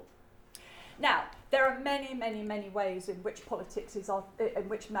Now, there are many, many, many ways in which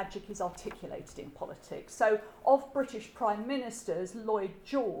magic is articulated in politics. So, of British Prime Ministers, Lloyd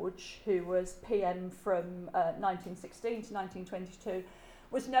George, who was PM from 1916 to 1922,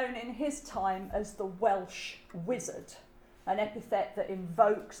 was known in his time as the Welsh Wizard, an epithet that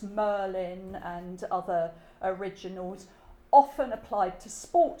invokes Merlin and other originals, often applied to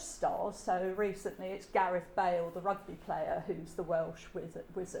sports stars. So recently it's Gareth Bale, the rugby player, who's the Welsh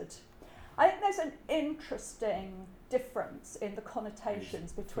wizard. I think there's an interesting difference in the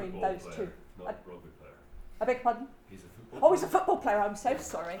connotations between those two. Not rugby player. I beg your pardon? He's a football player. Oh, he's a football player, I'm so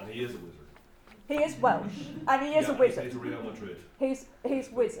sorry. And he is a wizard. He is Welsh, and he is a wizard. He's Real Madrid.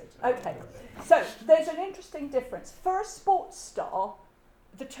 He's wizard. Okay. So there's an interesting difference. For a sports star,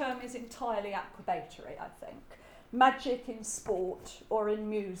 the term is entirely approbatory, I think. Magic in sport or in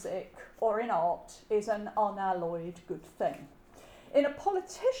music or in art is an unalloyed good thing. In a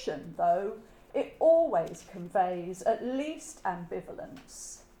politician, though, it always conveys at least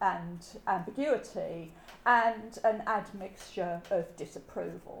ambivalence and ambiguity and an admixture of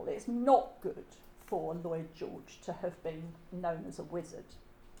disapproval. It's not good for Lloyd George to have been known as a wizard.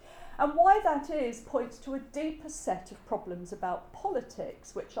 And why that is points to a deeper set of problems about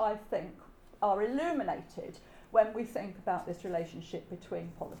politics, which I think are illuminated when we think about this relationship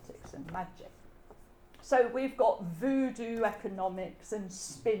between politics and magic. So we've got voodoo economics and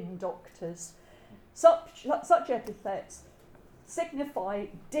spin doctors. Such epithets signify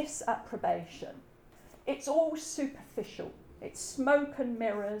disapprobation. It's all superficial. It's smoke and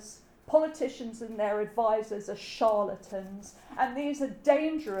mirrors. Politicians and their advisors are charlatans, and these are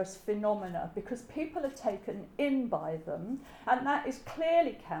dangerous phenomena because people are taken in by them, and that is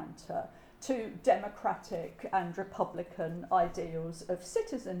clearly counter to democratic and republican ideals of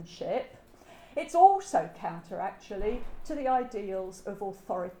citizenship. It's also counter, actually, to the ideals of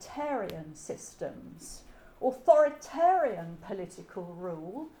authoritarian systems. Authoritarian political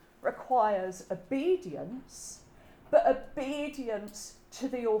rule requires obedience, but obedience to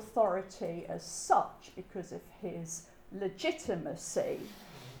the authority as such because of his legitimacy,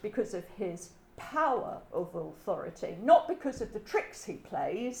 because of his power of authority, not because of the tricks he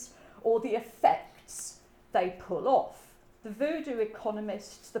plays or the effects they pull off. The voodoo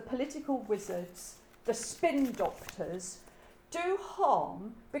economists, the political wizards, the spin doctors do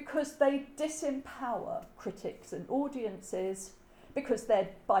harm because they disempower critics and audiences, because they're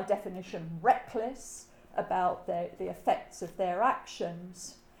by definition reckless about the effects of their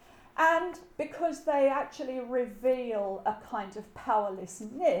actions, and because they actually reveal a kind of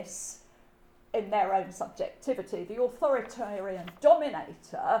powerlessness in their own subjectivity. The authoritarian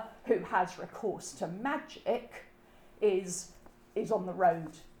dominator who has recourse to magic is on the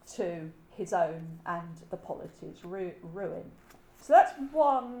road to his own and the polity's ruin. So that's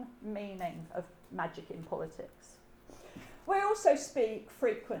one meaning of magic in politics. We also speak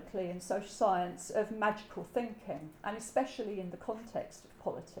frequently in social science of magical thinking, and especially in the context of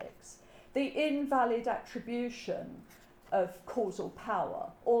politics, the invalid attribution of causal power,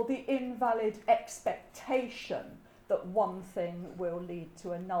 or the invalid expectation that one thing will lead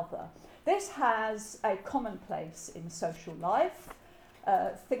to another. This has a commonplace in social life,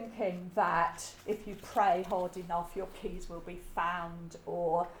 thinking that if you pray hard enough, your keys will be found,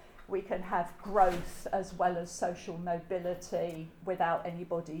 or we can have growth as well as social mobility without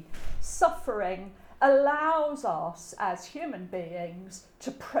anybody suffering, allows us as human beings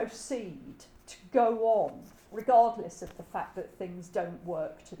to proceed, to go on, regardless of the fact that things don't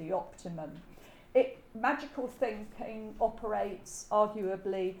work to the optimum. Magical thinking operates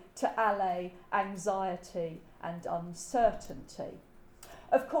arguably to allay anxiety and uncertainty.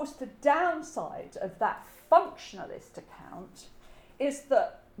 Of course, the downside of that functionalist account is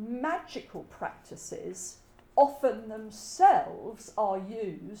that magical practices often themselves are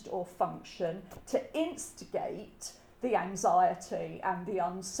used or function to instigate the anxiety and the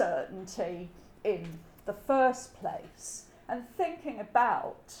uncertainty in the first place. And thinking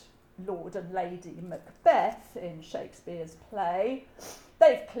about Lord and Lady Macbeth in Shakespeare's play,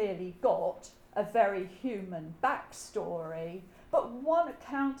 they've clearly got a very human backstory, but one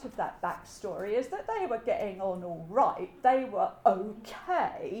account of that backstory is that they were getting on all right, they were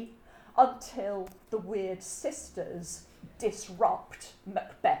okay, until the weird sisters disrupt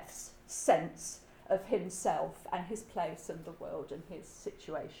Macbeth's sense of himself and his place in the world and his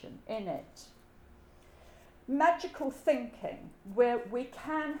situation in it. Magical thinking, where we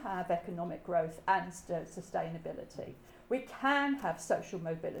can have economic growth and sustainability. We can have social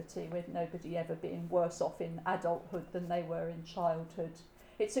mobility with nobody ever being worse off in adulthood than they were in childhood.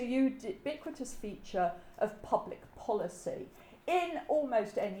 It's a ubiquitous feature of public policy. in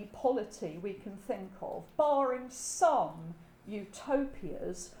almost any polity we can think of, barring some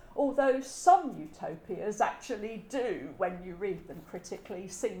utopias, although some utopias actually do, when you read them critically,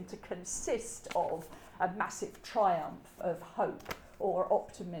 seem to consist of a massive triumph of hope or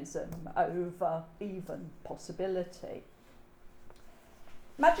optimism over even possibility.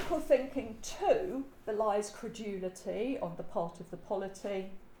 Magical thinking too belies credulity on the part of the polity,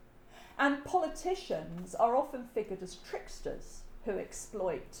 and politicians are often figured as tricksters who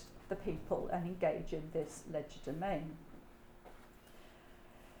exploit the people and engage in this legerdemain.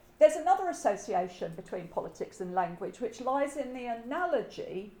 There's another association between politics and language which lies in the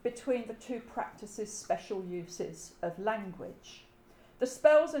analogy between the two practices' special uses of language. The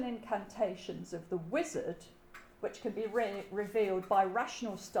spells and incantations of the wizard, which can be revealed by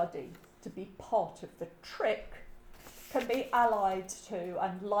rational study to be part of the trick, can be allied to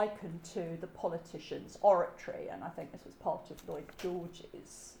and likened to the politician's oratory, and I think this was part of Lloyd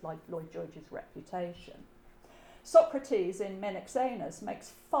George's reputation. Socrates in Menexenus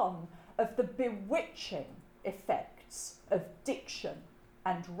makes fun of the bewitching effects of diction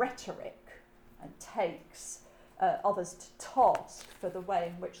and rhetoric and takes others to task for the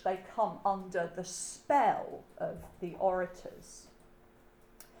way in which they come under the spell of the orators.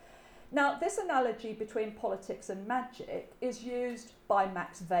 Now, this analogy between politics and magic is used by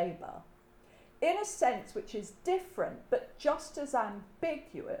Max Weber in a sense which is different but just as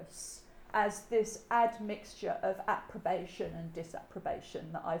ambiguous as this admixture of approbation and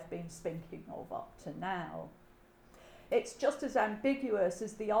disapprobation that I've been speaking of up to now. It's just as ambiguous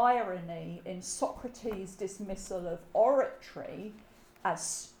as the irony in Socrates' dismissal of oratory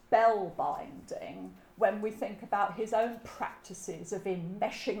as spellbinding when we think about his own practices of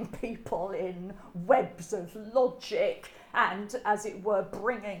enmeshing people in webs of logic and, as it were,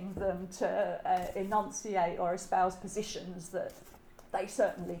 bringing them to enunciate or espouse positions that they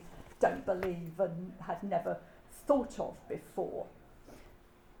certainly don't believe and had never thought of before.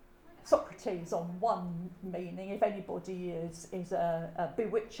 Socrates, on one meaning, if anybody is a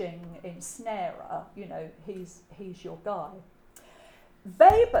bewitching ensnarer, you know, he's your guy.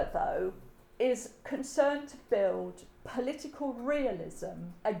 Weber, though, is concerned to build political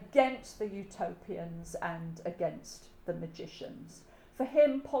realism against the utopians and against the magicians. For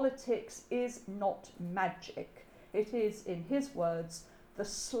him, politics is not magic. It is, in his words, the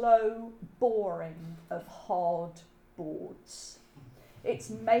slow boring of hard boards.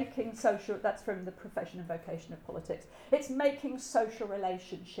 It's making social, that's from the profession and vocation of politics, it's making social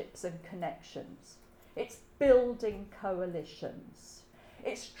relationships and connections. It's building coalitions.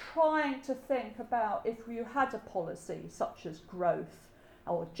 It's trying to think about, if you had a policy such as growth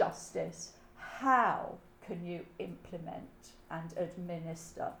or justice, how can you implement and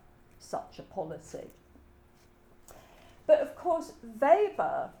administer such a policy? But of course,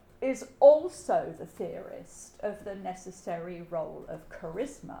 Weber is also the theorist of the necessary role of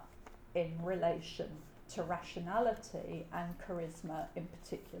charisma in relation to rationality, and charisma in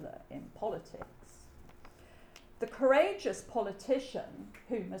particular in politics. The courageous politician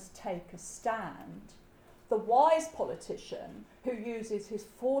who must take a stand, the wise politician who uses his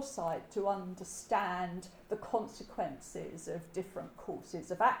foresight to understand the consequences of different courses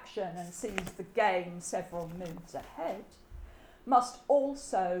of action and sees the game several moves ahead, must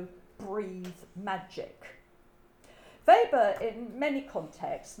also breathe magic. Weber, in many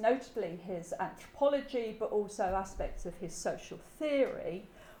contexts, notably his anthropology, but also aspects of his social theory,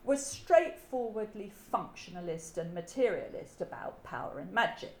 was straightforwardly functionalist and materialist about power and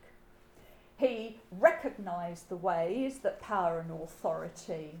magic. He recognised the ways that power and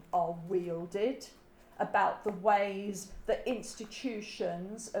authority are wielded, about the ways that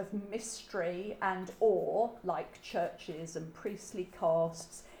institutions of mystery and awe, like churches and priestly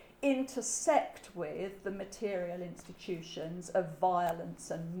castes, intersect with the material institutions of violence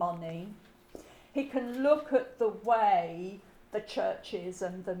and money. He can look at the way the churches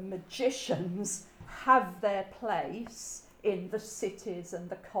and the magicians have their place in the cities and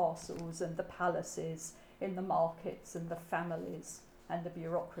the castles and the palaces, in the markets and the families and the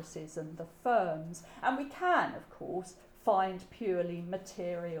bureaucracies and the firms. And we can, of course, find purely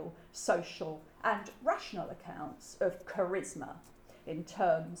material, social and rational accounts of charisma in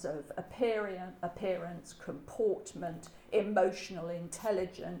terms of appearance, comportment, emotional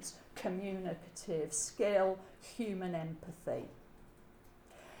intelligence, communicative skill, human empathy.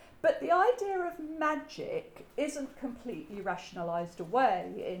 But the idea of magic isn't completely rationalised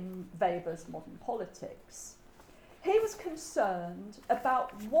away in Weber's modern politics. He was concerned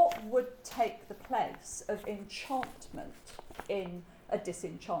about what would take the place of enchantment in a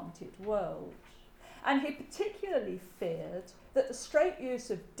disenchanted world. And he particularly feared that the straight use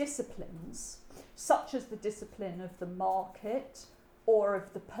of disciplines, such as the discipline of the market or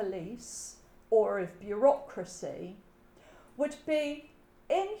of the police or of bureaucracy, would be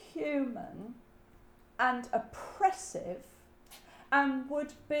inhuman and oppressive and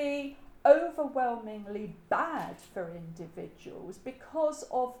would be overwhelmingly bad for individuals because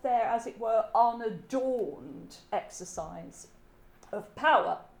of their, as it were, unadorned exercise of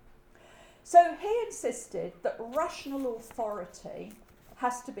power. So he insisted that rational authority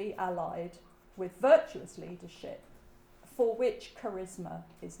has to be allied with virtuous leadership, for which charisma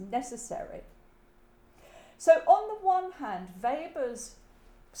is necessary. So on the one hand, Weber's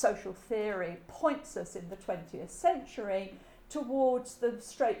social theory points us in the 20th century towards the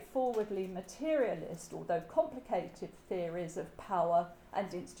straightforwardly materialist, although complicated, theories of power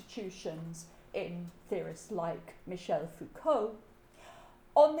and institutions in theorists like Michel Foucault.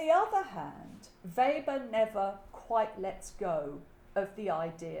 On the other hand, Weber never quite lets go of the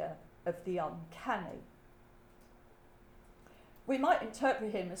idea of the uncanny. We might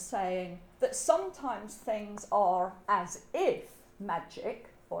interpret him as saying that sometimes things are as if magic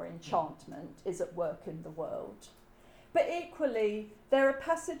or enchantment is at work in the world. But equally, there are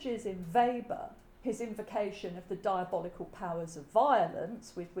passages in Weber, his invocation of the diabolical powers of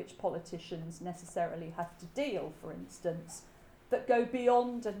violence with which politicians necessarily have to deal, for instance, that go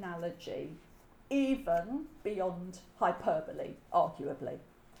beyond analogy, even beyond hyperbole, arguably.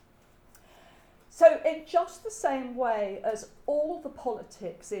 So in just the same way as all the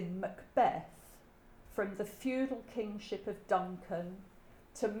politics in Macbeth, from the feudal kingship of Duncan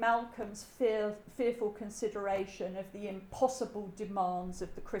to Malcolm's fearful consideration of the impossible demands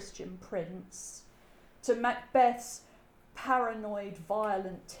of the Christian prince, to Macbeth's paranoid,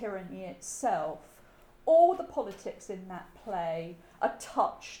 violent tyranny itself, all the politics in that play are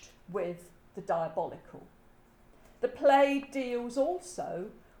touched with the diabolical. The play deals also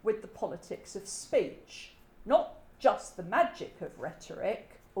with the politics of speech, not just the magic of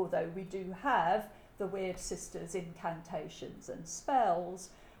rhetoric, although we do have the Weird Sisters' incantations and spells,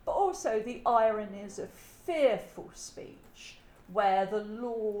 but also the ironies of fearful speech, where the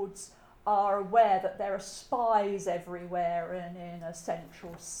lords are aware that there are spies everywhere and in a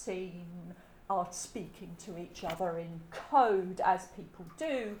central scene are speaking to each other in code, as people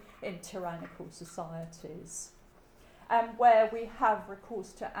do in tyrannical societies, and where we have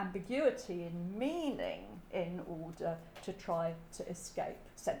recourse to ambiguity in meaning in order to try to escape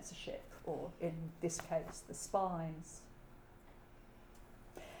censorship, or in this case, the spies.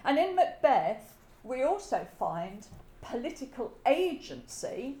 And in Macbeth, we also find political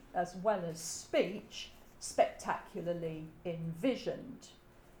agency, as well as speech, spectacularly envisioned.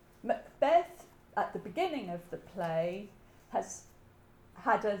 Macbeth, at the beginning of the play, has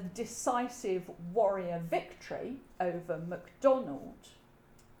had a decisive warrior victory over MacDonald.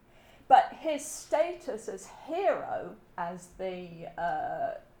 But his status as hero, as the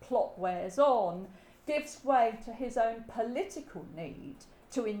plot wears on, gives way to his own political need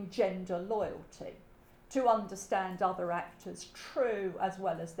to engender loyalty, to understand other actors' true as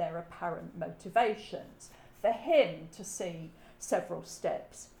well as their apparent motivations, for him to see several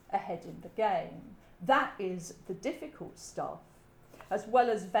steps ahead in the game. That is the difficult stuff. As well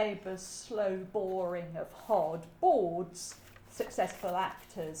as Weber's slow boring of hard boards, successful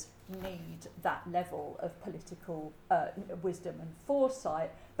actors need that level of political wisdom and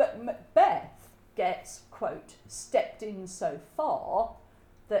foresight. But Macbeth gets, quote, stepped in so far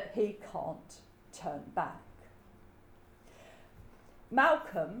that he can't turn back.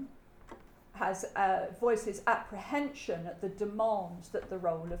 Malcolm has voices apprehension at the demands that the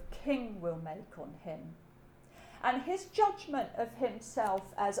role of king will make on him. And his judgment of himself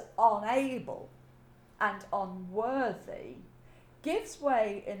as unable and unworthy gives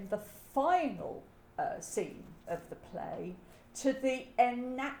way in the final scene of the play to the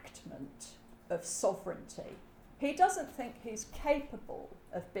enactment of sovereignty. He doesn't think he's capable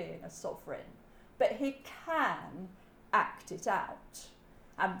of being a sovereign, but he can act it out.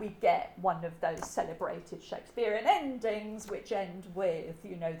 And we get one of those celebrated Shakespearean endings, which end with,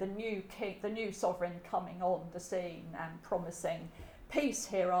 you know, the new king, the new sovereign coming on the scene and promising peace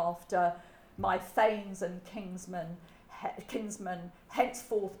hereafter. My thanes and kinsmen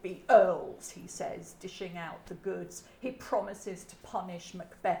henceforth be earls, he says, dishing out the goods. He promises to punish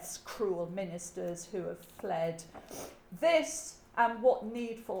Macbeth's cruel ministers who have fled. This and what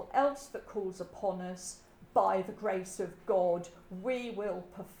needful else that calls upon us, by the grace of God, we will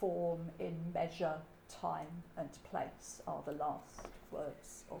perform in measure, time and place, are the last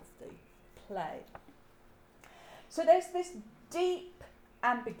words of the play. So there's this deep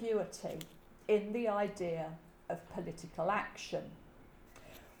ambiguity in the idea of political action.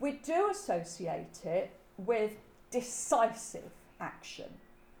 We do associate it with decisive action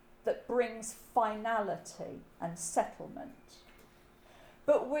that brings finality and settlement.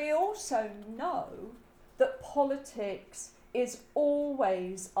 But we also know that politics is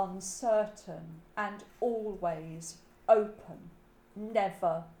always uncertain and always open,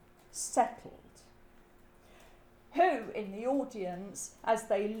 never settled. Who in the audience, as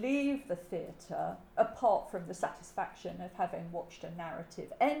they leave the theatre, apart from the satisfaction of having watched a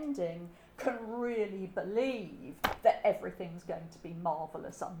narrative ending, can really believe that everything's going to be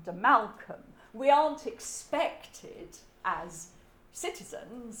marvellous under Malcolm? We aren't expected as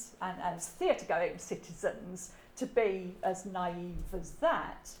citizens and as theatre-going citizens to be as naive as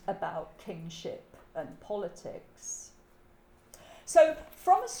that about kingship and politics. So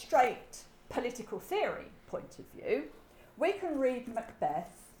from a straight political theory point of view, we can read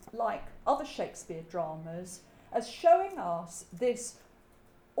Macbeth, like other Shakespeare dramas, as showing us this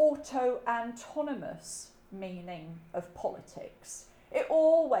auto-antonymous meaning of politics. It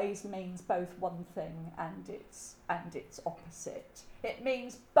always means both one thing and its opposite. It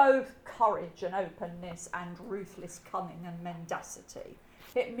means both courage and openness and ruthless cunning and mendacity.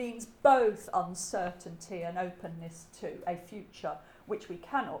 It means both uncertainty and openness to a future which we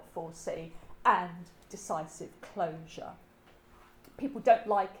cannot foresee and decisive closure. People don't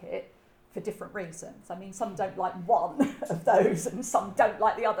like it for different reasons. I mean, some don't like one of those and some don't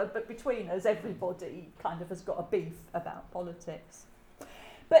like the other, but between us, everybody kind of has got a beef about politics.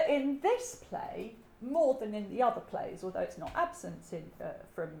 But in this play, more than in the other plays, although it's not absent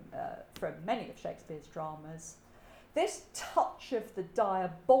from many of Shakespeare's dramas, this touch of the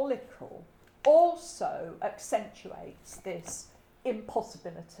diabolical also accentuates this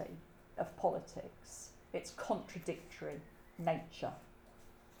impossibility of politics, its contradictory nature.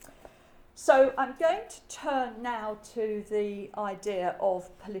 So I'm going to turn now to the idea of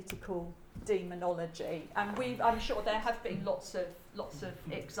political demonology, and I'm sure there have been lots of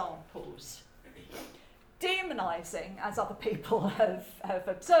examples. Demonising, as other people have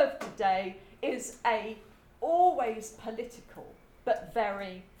observed today, is a always political but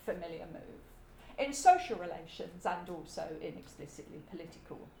very familiar move in social relations and also in explicitly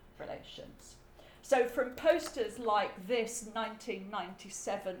political relations. So from posters like this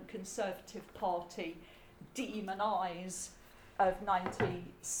 1997 Conservative Party Demonise of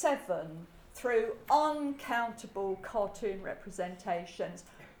 97 through uncountable cartoon representations,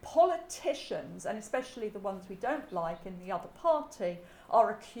 politicians, and especially the ones we don't like in the other party,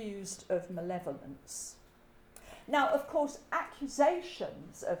 are accused of malevolence. Now, of course,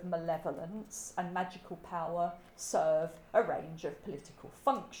 accusations of malevolence and magical power serve a range of political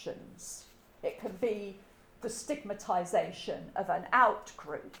functions. It can be the stigmatisation of an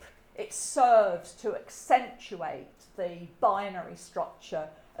out-group. It serves to accentuate the binary structure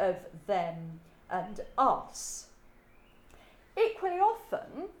of them and us. Equally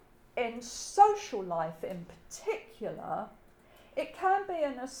often, in social life in particular, it can be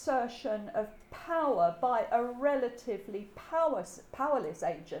an assertion of power by a relatively powerless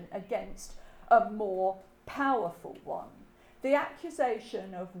agent against a more powerful one. The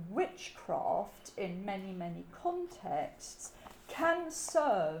accusation of witchcraft in many, many contexts can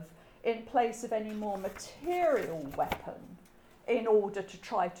serve in place of any more material weapon in order to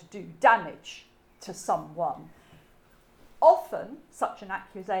try to do damage to someone. Often, such an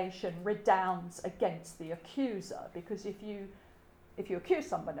accusation redounds against the accuser, because if you accuse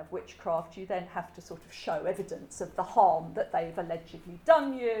someone of witchcraft, you then have to sort of show evidence of the harm that they've allegedly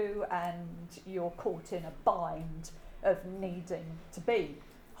done you, and you're caught in a bind of needing to be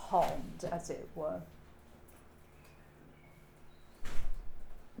harmed, as it were.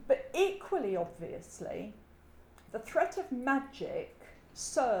 But equally obviously, the threat of magic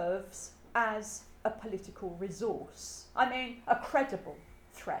serves as a political resource. I mean, a credible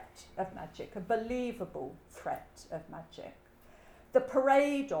threat of magic, a believable threat of magic. The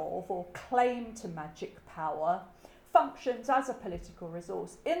parade of or claim to magic power functions as a political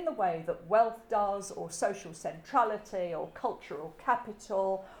resource in the way that wealth does, or social centrality, or cultural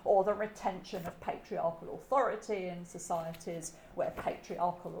capital, or the retention of patriarchal authority in societies where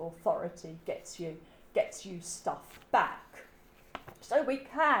patriarchal authority gets you stuff back. So we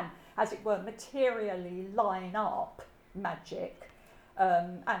can, as it were, materially line up magic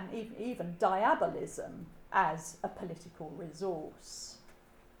and even diabolism as a political resource.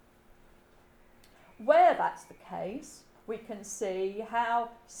 Where that's the case, we can see how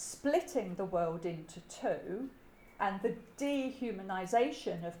splitting the world into two and the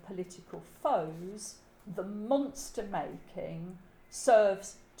dehumanisation of political foes, the monster making,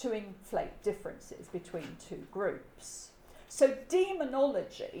 serves to inflate differences between two groups. So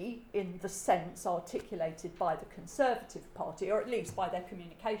demonology, in the sense articulated by the Conservative Party, or at least by their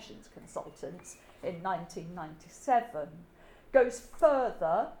communications consultants in 1997, goes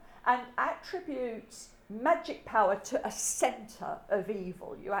further and attributes magic power to a centre of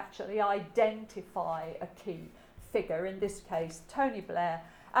evil. You actually identify a key figure, in this case Tony Blair,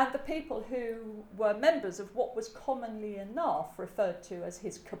 and the people who were members of what was commonly enough referred to as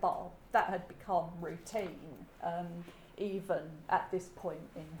his cabal. That had become routine, even at this point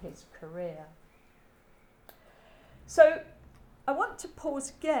in his career. So I want to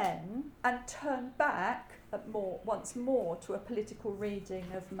pause again and turn back once more to a political reading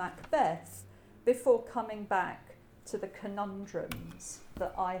of Macbeth before coming back to the conundrums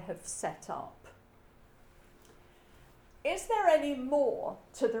that I have set up. Is there any more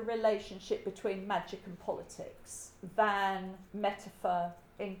to the relationship between magic and politics than metaphor,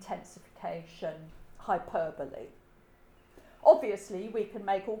 intensification, hyperbole? Obviously, we can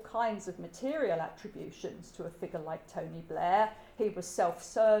make all kinds of material attributions to a figure like Tony Blair. He was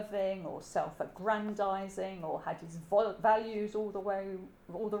self-serving or self-aggrandizing, or had his values all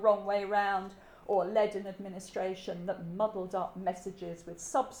the wrong way round, or led an administration that muddled up messages with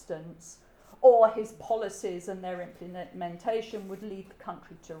substance, or his policies and their implementation would lead the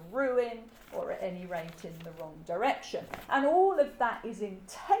country to ruin, or at any rate in the wrong direction. And all of that is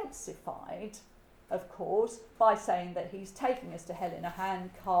intensified, of course, by saying that he's taking us to hell in a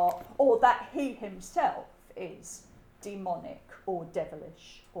handcart, or that he himself is demonic or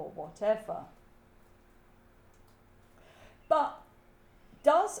devilish or whatever. But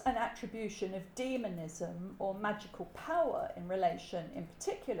does an attribution of demonism or magical power in relation in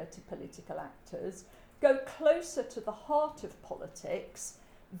particular to political actors go closer to the heart of politics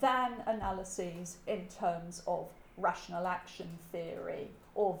than analyses in terms of rational action theory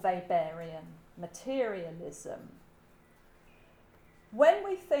or Weberian materialism? When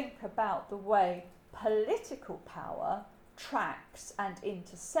we think about the way political power tracks and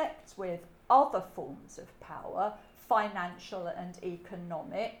intersects with other forms of power, financial and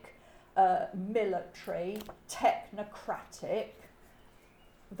economic, military, technocratic,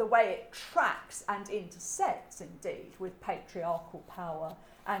 the way it tracks and intersects indeed with patriarchal power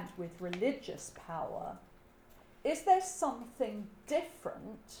and with religious power, is there something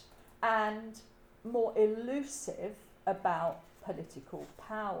different and more elusive about political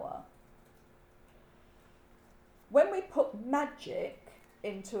power? When we put magic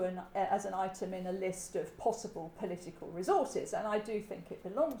into as an item in a list of possible political resources, and I do think it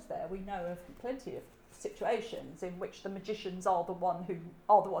belongs there, we know of plenty of situations in which the magicians are the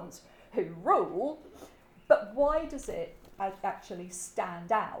ones who rule, but why does it actually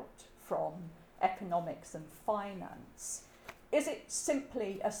stand out from economics and finance? Is it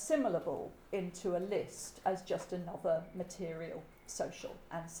simply assimilable into a list as just another material, social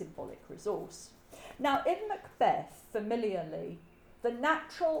and symbolic resource? Now, in Macbeth, familiarly, the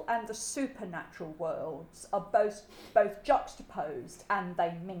natural and the supernatural worlds are both juxtaposed and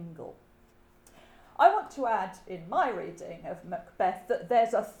they mingle. I want to add in my reading of Macbeth that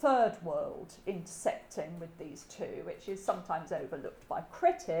there's a third world intersecting with these two, which is sometimes overlooked by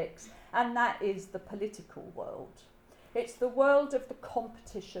critics, and that is the political world. It's the world of the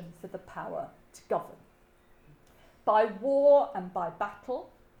competition for the power to govern. By war and by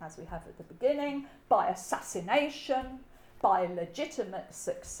battle, as we have at the beginning, by assassination, by legitimate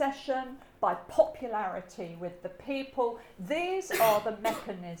succession, by popularity with the people. These are the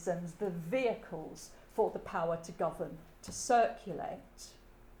mechanisms, the vehicles for the power to govern, to circulate.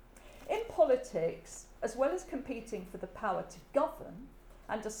 In politics, as well as competing for the power to govern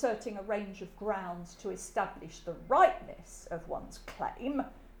and asserting a range of grounds to establish the rightness of one's claim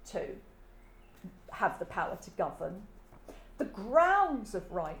to have the power to govern, the grounds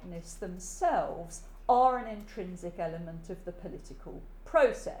of rightness themselves are an intrinsic element of the political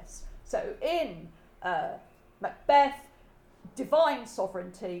process. So in Macbeth, divine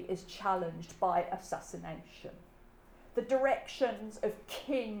sovereignty is challenged by assassination. The directions of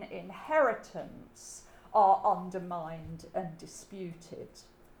kin inheritance are undermined and disputed.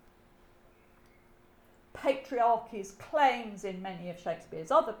 Patriarchy's claims in many of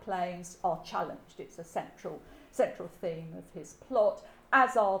Shakespeare's other plays are challenged. It's a central theme of his plot,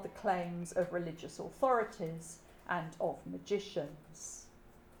 as are the claims of religious authorities and of magicians.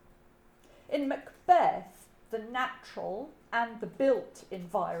 In Macbeth, the natural and the built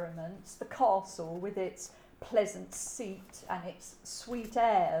environments, the castle with its pleasant seat and its sweet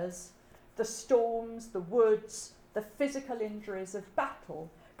airs, the storms, the woods, the physical injuries of battle,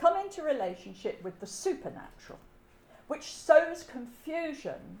 come into relationship with the supernatural, which sows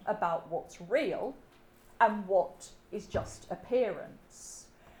confusion about what's real and what is just appearance.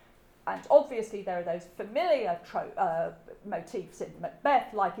 And obviously there are those familiar motifs in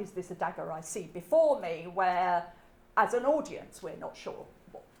Macbeth, like, is this a dagger I see before me, where as an audience we're not sure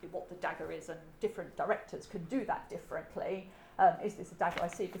what the dagger is, and different directors can do that differently. Is this a dagger I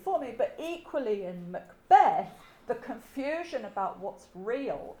see before me? But equally in Macbeth, the confusion about what's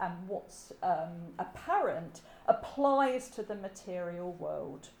real and what's apparent applies to the material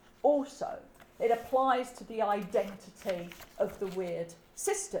world also. It applies to the identity of the weird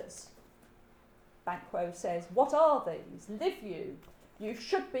sisters. Banquo says, "What are these? Live you? You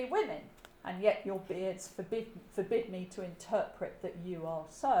should be women, and yet your beards forbid me to interpret that you are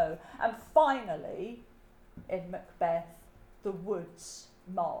so." And finally, in Macbeth, the woods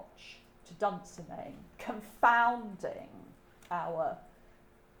march to Dunsinane, confounding our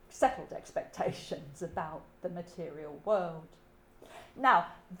settled expectations about the material world. Now,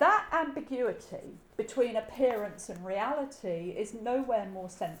 that ambiguity between appearance and reality is nowhere more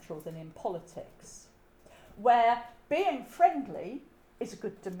central than in politics, where being friendly is a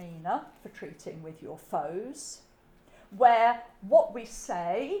good demeanour for treating with your foes, where what we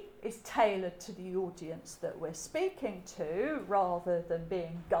say is tailored to the audience that we're speaking to, rather than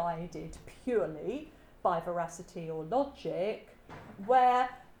being guided purely by veracity or logic, where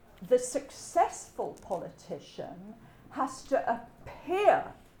the successful politician has to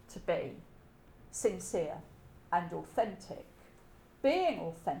appear to be sincere and authentic. Being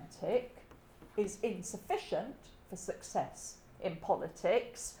authentic is insufficient for success in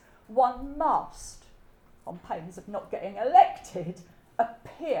politics. One must, on pains of not getting elected,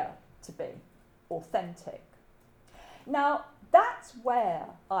 appear to be authentic. Now, that's where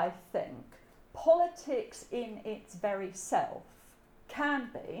I think politics in its very self can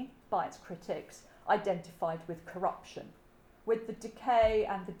be, by its critics, identified with corruption, with the decay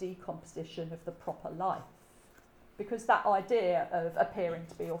and the decomposition of the proper life. Because that idea of appearing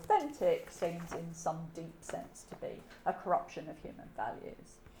to be authentic seems in some deep sense to be a corruption of human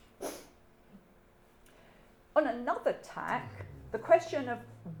values. On another tack, the question of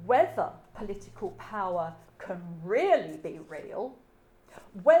whether political power can really be real,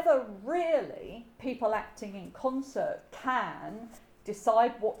 whether really people acting in concert can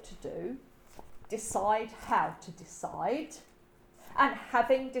decide what to do, decide how to decide, and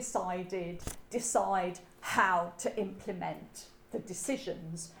having decided, decide how to implement the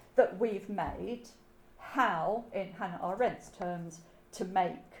decisions that we've made, how, in Hannah Arendt's terms, to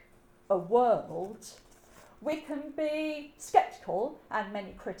make a world. We can be sceptical, and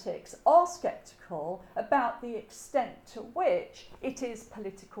many critics are sceptical, about the extent to which it is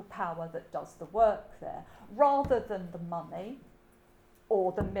political power that does the work there, rather than the money,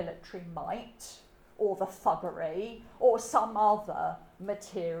 or the military might, or the thuggery, or some other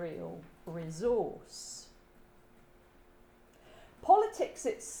material resource. Politics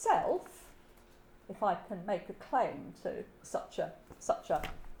itself, if I can make a claim to such a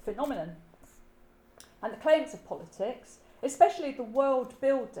phenomenon, and the claims of politics, especially the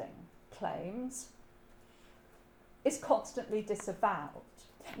world-building claims, is constantly disavowed.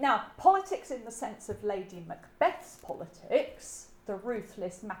 Now, politics in the sense of Lady Macbeth's politics, the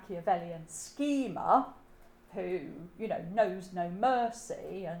ruthless Machiavellian schemer who, knows no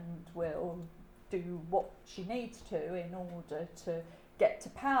mercy and will do what she needs to in order to get to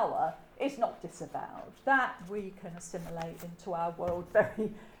power, is not disavowed. That we can assimilate into our world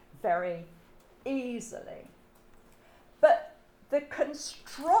very, very easily. But the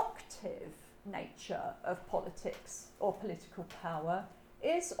constructive nature of politics or political power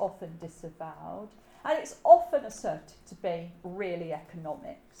is often disavowed, and it's often asserted to be really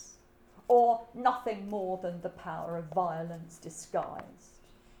economics, or nothing more than the power of violence disguised,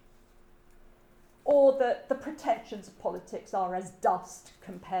 or that the pretensions of politics are as dust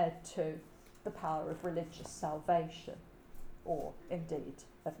compared to the power of religious salvation, or indeed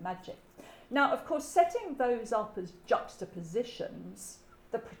of magic. Now, of course, setting those up as juxtapositions,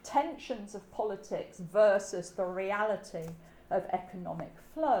 the pretensions of politics versus the reality of economic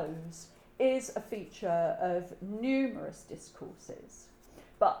flows, is a feature of numerous discourses.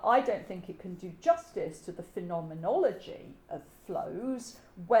 But I don't think it can do justice to the phenomenology of flows,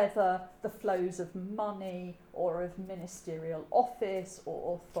 whether the flows of money or of ministerial office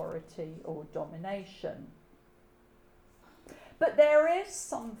or authority or domination. But there is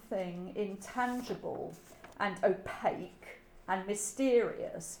something intangible and opaque and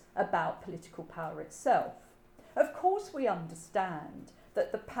mysterious about political power itself. Of course, we understand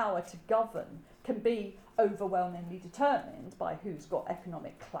that the power to govern can be overwhelmingly determined by who's got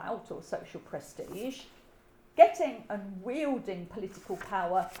economic clout or social prestige. getting and wielding political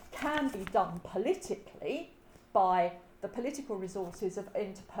power can be done politically by the political resources of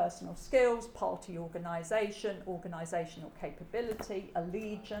interpersonal skills, party organisation, organisational capability,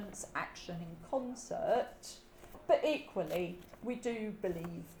 allegiance, action in concert. But equally, we do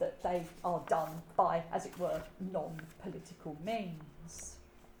believe that they are done by, as it were, non-political means.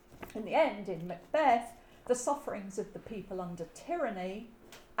 In the end, in Macbeth, the sufferings of the people under tyranny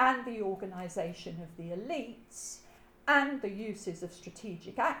and the organisation of the elites and the uses of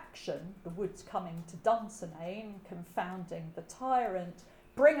strategic action, the woods coming to Dunsinane, confounding the tyrant,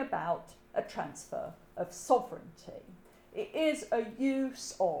 bring about a transfer of sovereignty. It is a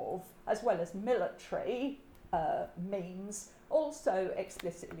use of, as well as military means, also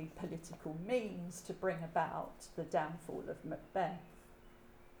explicitly political means to bring about the downfall of Macbeth.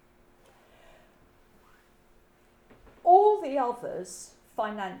 All the others,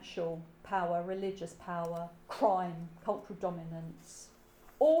 financial power, religious power, crime, cultural dominance,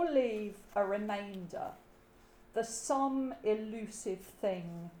 all leave a remainder, the some elusive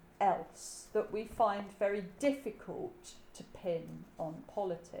thing else that we find very difficult to pin on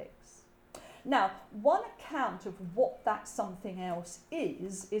politics. Now, one account of what that something else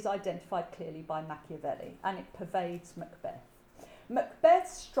is identified clearly by Machiavelli, and it pervades Macbeth. Macbeth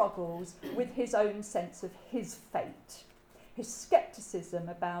struggles with his own sense of his fate, his scepticism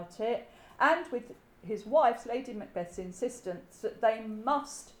about it, and with his wife's, Lady Macbeth's, insistence that they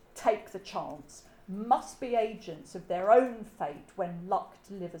must take the chance, must be agents of their own fate when luck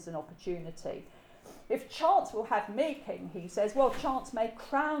delivers an opportunity. If chance will have me king, he says, well, chance may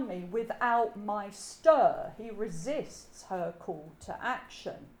crown me without my stir. He resists her call to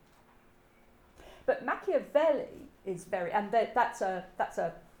action. But Machiavelli is very, and that's a part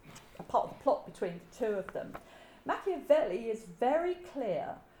of the plot between the two of them. Machiavelli is very clear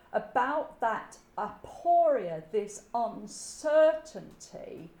about that aporia, this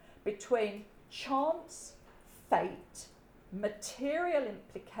uncertainty between chance, fate, material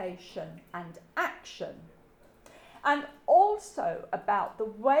implication and action, and also about the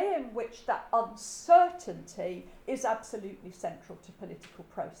way in which that uncertainty is absolutely central to political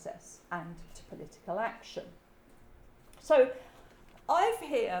process and to political action. So I've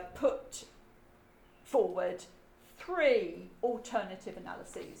here put forward three alternative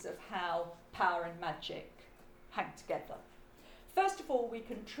analyses of how power and magic hang together. First of all, we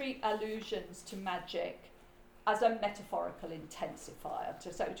can treat allusions to magic as a metaphorical intensifier.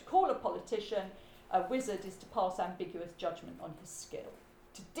 So to call a politician a wizard is to pass ambiguous judgment on his skill.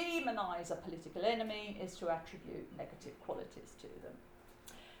 To demonise a political enemy is to attribute negative qualities to them.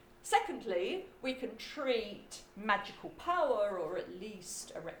 Secondly, we can treat magical power, or at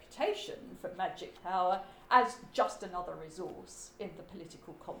least a reputation for magic power, as just another resource in the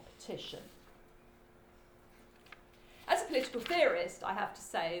political competition. As a political theorist, I have to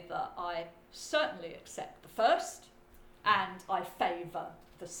say that I certainly accept the first, and I favour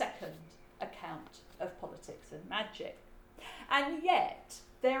the second account of politics and magic. And yet,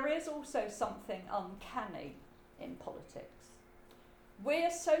 there is also something uncanny in politics. We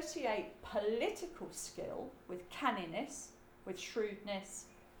associate political skill with canniness, with shrewdness,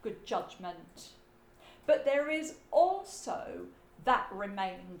 good judgment. But there is also that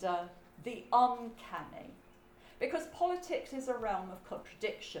remainder, the uncanny. Because politics is a realm of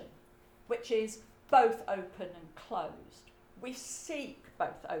contradiction, which is both open and closed. We seek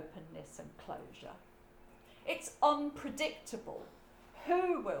both openness and closure. It's unpredictable.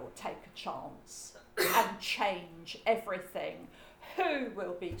 Who will take a chance and change everything? Who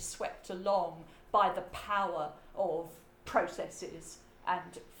will be swept along by the power of processes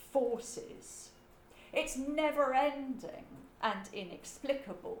and forces? It's never ending and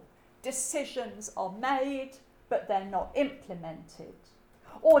inexplicable. Decisions are made, but they're not implemented.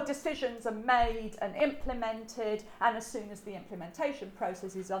 Or decisions are made and implemented, and as soon as the implementation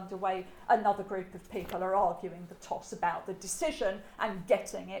process is underway, another group of people are arguing the toss about the decision and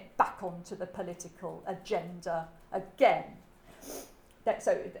getting it back onto the political agenda again.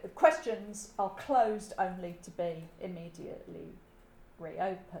 So questions are closed only to be immediately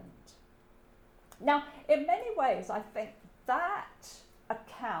reopened. Now, in many ways, I think that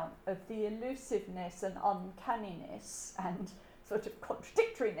account of the elusiveness and uncanniness and sort of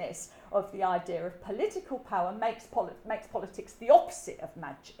contradictoriness of the idea of political power makes politics the opposite of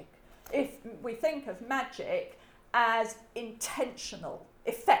magic. If we think of magic as intentional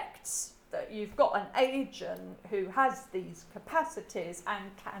effects, that you've got an agent who has these capacities and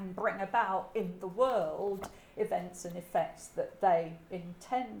can bring about in the world events and effects that they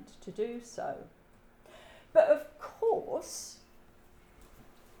intend to do so. But of course,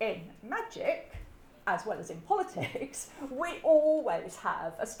 in magic, as well as in politics, we always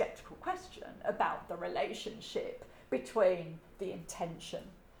have a sceptical question about the relationship between the intention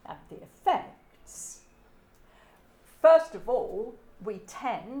and the effects. First of all, we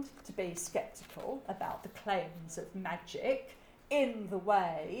tend to be sceptical about the claims of magic in the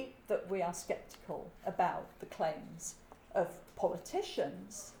way that we are sceptical about the claims of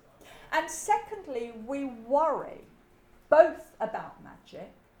politicians. And secondly, we worry both about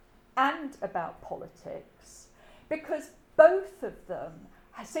magic and about politics because both of them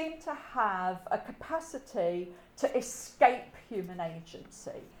seem to have a capacity to escape human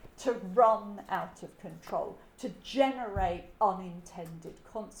agency, to run out of control, to generate unintended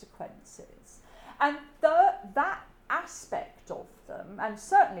consequences. And that aspect of them, and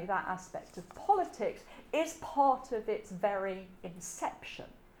certainly that aspect of politics, is part of its very inception,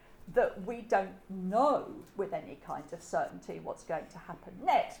 that we don't know with any kind of certainty what's going to happen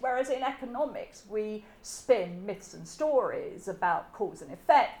next. Whereas in economics, we spin myths and stories about cause and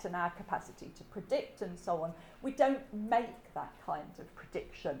effect and our capacity to predict and so on. We don't make that kind of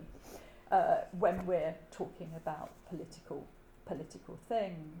prediction when we're talking about political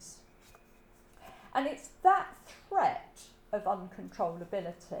things. And it's that threat of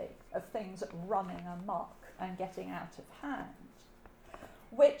uncontrollability, of things running amok and getting out of hand,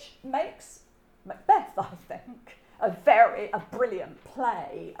 which makes Macbeth, I think, a brilliant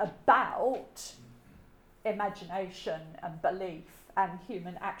play about imagination and belief and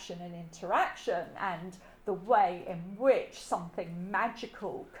human action and interaction, and the way in which something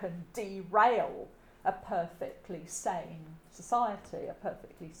magical can derail a perfectly sane society, a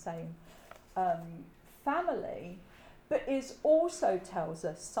perfectly sane family, but also tells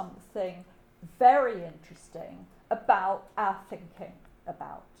us something very interesting about our thinking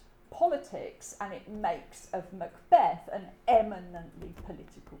about politics, and it makes of Macbeth an eminently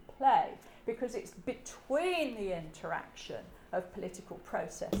political play because it's between the interaction of political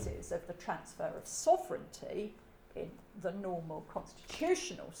processes, of the transfer of sovereignty in the normal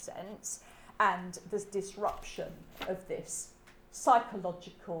constitutional sense, and the disruption of this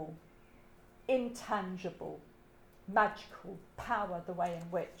psychological, intangible, magical power, the way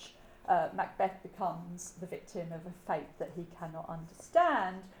in which Macbeth becomes the victim of a fate that he cannot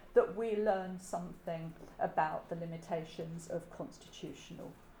understand, that we learn something about the limitations of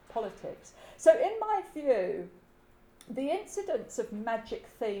constitutional politics. So in my view, the incidence of magic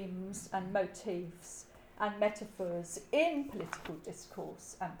themes and motifs and metaphors in political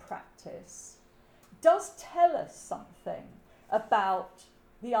discourse and practice does tell us something about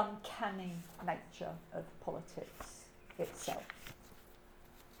the uncanny nature of politics itself.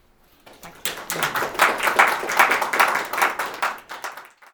 Thank you.